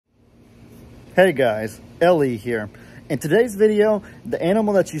Hey guys, Ellie here. In today's video, the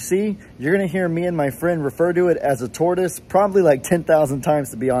animal that you see, you're gonna hear me and my friend refer to it as a tortoise, probably like 10,000 times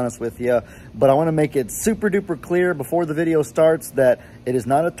to be honest with you. But I wanna make it super duper clear before the video starts that it is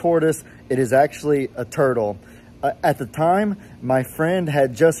not a tortoise, it is actually a turtle. At the time, my friend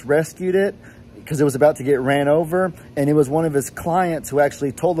had just rescued it because it was about to get ran over, and it was one of his clients who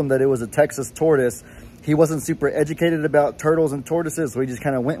actually told him that it was a Texas tortoise. He wasn't super educated about turtles and tortoises, so he just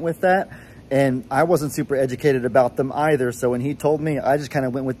kind of went with that. And I wasn't super educated about them either. So when he told me, I just kind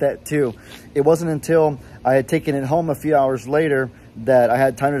of went with that too. It wasn't until I had taken it home a few hours later that I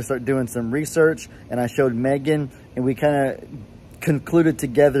had time to start doing some research, and I showed Megan, and we kind of concluded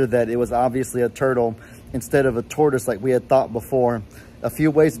together that it was obviously a turtle instead of a tortoise like we had thought before. A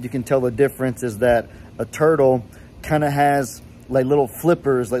few ways that you can tell the difference is that a turtle kind of has like little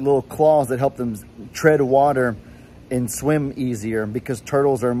flippers, like little claws that help them tread water and swim easier, because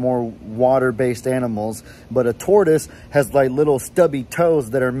turtles are more water-based animals. But a tortoise has like little stubby toes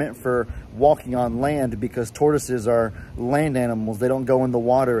that are meant for walking on land, because tortoises are land animals. They don't go in the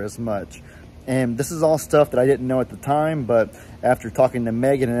water as much. And this is all stuff that I didn't know at the time, but after talking to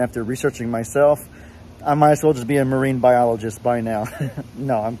Megan and after researching myself, I might as well just be a marine biologist by now.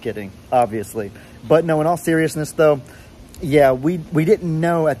 No, I'm kidding, obviously. But no, in all seriousness though, yeah, we didn't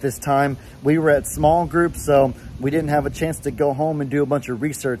know at this time. We were at small groups, so we didn't have a chance to go home and do a bunch of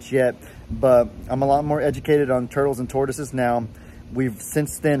research yet. But I'm a lot more educated on turtles and tortoises now. We've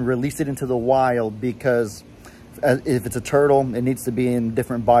since then released it into the wild, because if it's a turtle, it needs to be in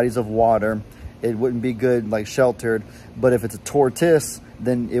different bodies of water. It wouldn't be good like sheltered. But if it's a tortoise,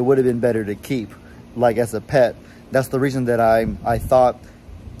 then it would have been better to keep like as a pet. That's the reason that I thought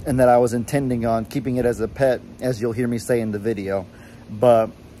and that I was intending on keeping it as a pet, as you'll hear me say in the video.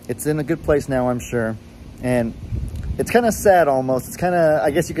 But it's in a good place now, I'm sure. And it's kind of sad almost. It's kind of, I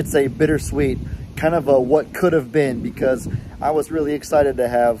guess you could say, bittersweet. Kind of a what could have been, because I was really excited to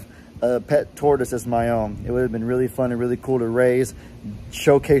have a pet tortoise as my own. It would have been really fun and really cool to raise,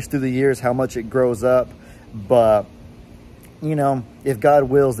 showcase through the years how much it grows up. But, you know, if God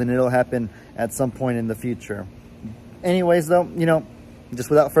wills, then it'll happen at some point in the future. Anyways though, you know, just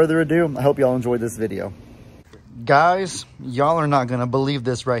without further ado, I hope y'all enjoyed this video. Guys, y'all are not gonna believe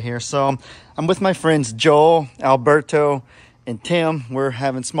this right here. So I'm with my friends Joel, Alberto, and Tim. We're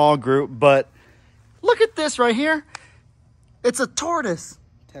having small group, but look at this right here. It's a tortoise.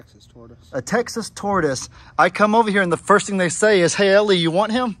 Texas tortoise. A Texas tortoise. I come over here and the first thing they say is, "Hey Ellie, you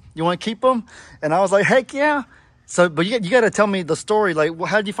want him? You want to keep him?" And I was like, "Heck yeah." So, but you got to tell me the story. Like,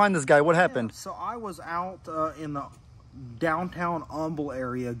 how did you find this guy? What happened? Yeah, so I was out in the downtown Humble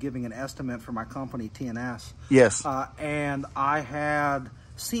area giving an estimate for my company, TNS. Yes. And I had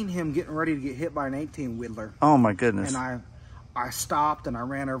seen him getting ready to get hit by an 18-wheeler. Oh my goodness. And I stopped and I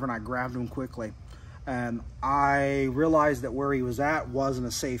ran over and I grabbed him quickly. And I realized that where he was at wasn't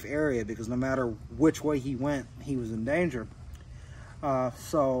a safe area, because no matter which way he went, he was in danger.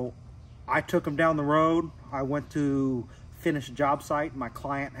 So I took him down the road. I went to finish a job site. My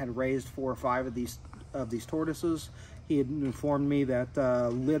client had raised 4 or 5 of these tortoises. He had informed me that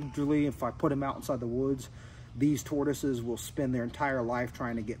literally, if I put him out inside the woods, these tortoises will spend their entire life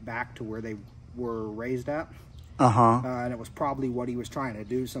trying to get back to where they were raised at. And it was probably what he was trying to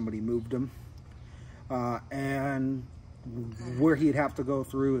do. Somebody moved him. And where he'd have to go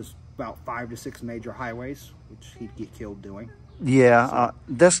through is about 5 to 6 major highways, which he'd get killed doing. Yeah, so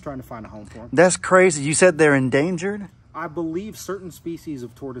that's trying to find a home for him. That's crazy. You said they're endangered? I believe certain species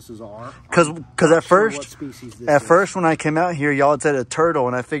of tortoises are. Because at first, first when I came out here, y'all had said a turtle,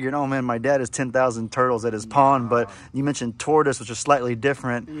 and I figured, oh man, my dad has 10,000 turtles at his pond. But you mentioned tortoise, which is slightly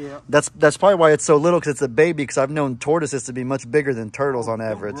different. Yeah. That's probably why it's so little, because it's a baby. Because I've known tortoises to be much bigger than turtles on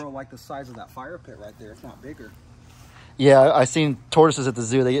average. They'll grow like the size of that fire pit right there, if not bigger. Yeah, I seen tortoises at the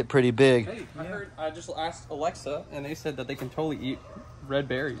zoo. They get pretty big. Hey, I just asked Alexa, and they said that they can totally eat red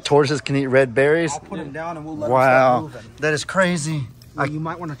berries. Tortoises can eat red berries? I'll put him down and we'll let him start moving. That is crazy. Well, you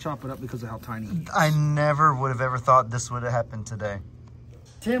might want to chop it up because of how tiny he is. I never would have ever thought this would have happened today.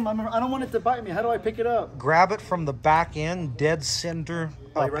 Tim, I don't want it to bite me. How do I pick it up? Grab it from the back end, dead center,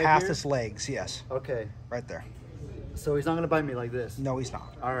 Like right past here? his legs. Yes, Okay. right there. So he's not going to bite me like this? No, he's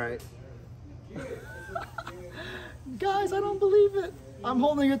not. All right. Guys, I don't believe it. I'm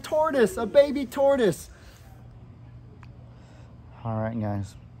holding a tortoise, a baby tortoise. All right,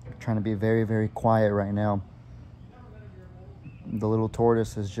 guys. I'm trying to be very, very quiet right now. The little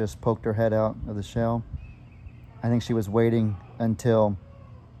tortoise has just poked her head out of the shell. I think she was waiting until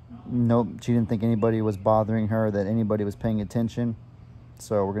she didn't think anybody was bothering her, that anybody was paying attention.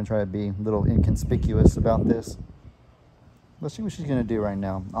 So we're going to try to be a little inconspicuous about this. Let's see what she's gonna do right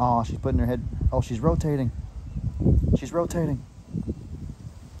now. Oh, she's putting her head. Oh, she's rotating. She's rotating.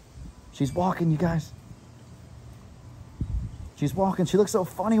 She's walking, you guys. She's walking. She looks so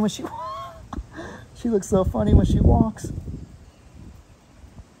funny when she she looks so funny when she walks.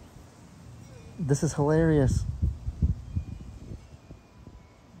 This is hilarious.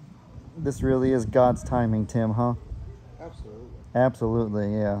 This really is God's timing, Tim, huh? Absolutely.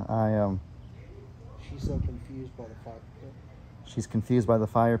 Absolutely, yeah. She's so confused by the fire pit. She's confused by the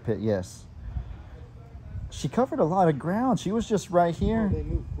fire pit, yes. She covered a lot of ground. She was just right here. Oh, they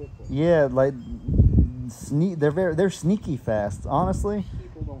move quickly. Yeah, like they're sneaky fast, honestly.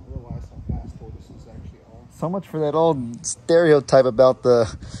 People don't realize how fast tortoises actually are. So much for that old stereotype about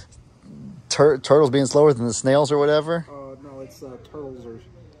the turtles being slower than the snails or whatever. No, it's turtles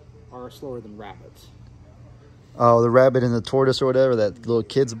are slower than rabbits. Oh, the rabbit and the tortoise or whatever, that little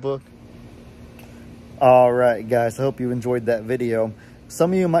kid's book. All right, guys, I hope you enjoyed that video.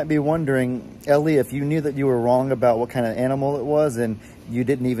 Some of you might be wondering, Ellie, if you knew that you were wrong about what kind of animal it was and you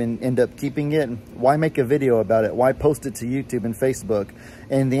didn't even end up keeping it, why make a video about it? Why post it to YouTube and Facebook?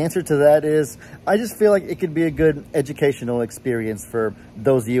 And the answer to that is, I just feel like it could be a good educational experience for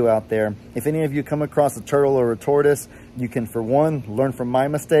those of you out there. If any of you come across a turtle or a tortoise, you can, for one, learn from my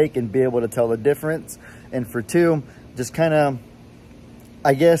mistake and be able to tell the difference. And for two, just kind of,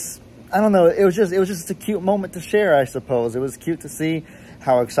 I guess, I don't know, it was just a cute moment to share, I suppose. It was cute to see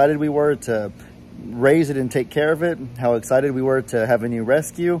how excited we were to raise it and take care of it, how excited we were to have a new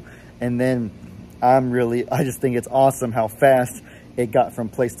rescue. And then I just think it's awesome how fast it got from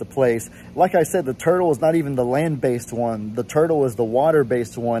place to place. Like I said, the turtle is not even the land-based one. The turtle is the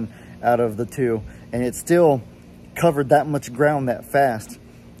water-based one out of the two. And it still covered that much ground that fast.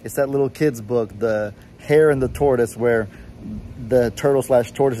 It's that little kid's book, The Hare and the Tortoise, where the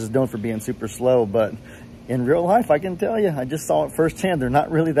turtle/tortoise is known for being super slow, but in real life, I can tell you, I just saw it firsthand. They're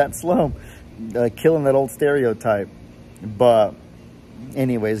not really that slow, killing that old stereotype. But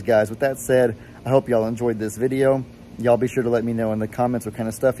anyways, guys, with that said, I hope y'all enjoyed this video. Y'all be sure to let me know in the comments what kind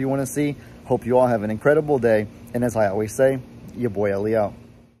of stuff you want to see. Hope you all have an incredible day. And as I always say, your boy Ellie out.